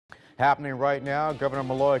Happening right now, Governor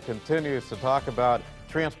Malloy continues to talk about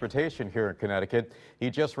transportation here in Connecticut. He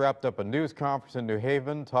just wrapped up a news conference in New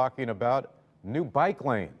Haven talking about new bike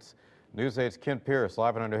lanes. News 8's Ken Pierce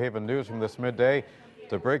live on our New Haven News from this midday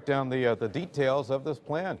to break down the details of this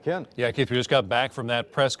plan. Ken. Yeah, Keith, we just got back from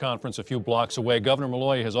that press conference a few blocks away. Governor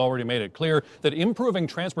Malloy has already made it clear that improving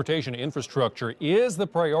transportation infrastructure is the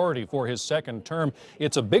priority for his second term.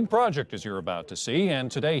 It's a big project, as you're about to see,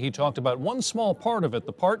 and today he talked about one small part of it,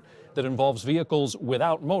 the part that involves vehicles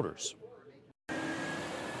without motors.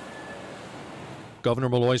 Governor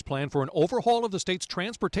Malloy's plan for an overhaul of the state's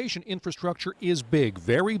transportation infrastructure is big,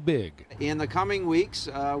 very big. In the coming weeks,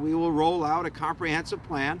 we will roll out a comprehensive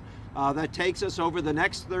plan that takes us over the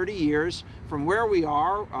next 30 years from where we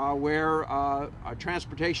are, where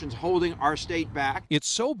transportation's holding our state back. It's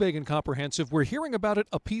so big and comprehensive, we're hearing about it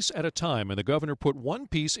a piece at a time, and the governor put one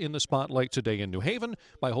piece in the spotlight today in New Haven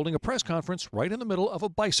by holding a press conference right in the middle of a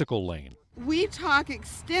bicycle lane. We talk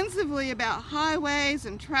extensively about highways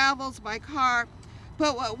and travels by car,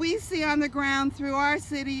 but what we see on the ground through our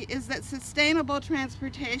city is that sustainable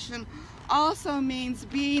transportation also means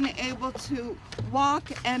being able to walk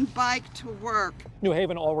and bike to work. New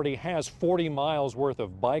Haven already has 40 miles worth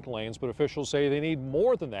of bike lanes, but officials say they need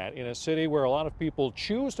more than that in a city where a lot of people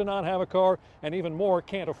choose to not have a car and even more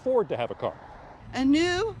can't afford to have a car. A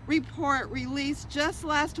new report released just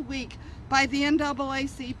last week by the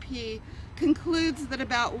NAACP concludes that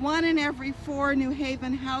about 1 in every 4 New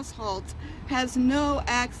Haven households has no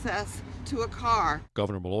access to a car.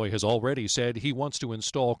 Governor Malloy has already said he wants to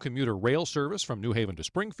install commuter rail service from New Haven to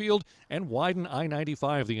Springfield and widen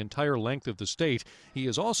I-95 the entire length of the state. He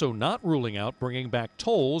is also not ruling out bringing back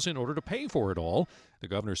tolls in order to pay for it all. The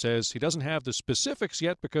governor says he doesn't have the specifics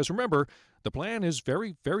yet because, remember, the plan is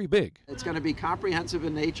very, very big. It's going to be comprehensive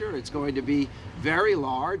in nature, it's going to be very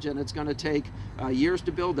large, and it's going to take years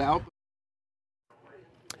to build out.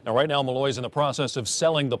 Now, right now, Malloy's in the process of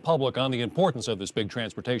selling the public on the importance of this big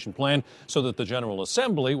transportation plan so that the General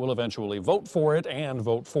Assembly will eventually vote for it and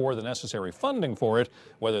vote for the necessary funding for it,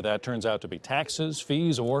 whether that turns out to be taxes,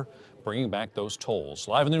 fees, or bringing back those tolls.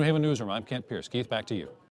 Live in the New Haven newsroom, I'm Kent Pierce. Keith, back to you.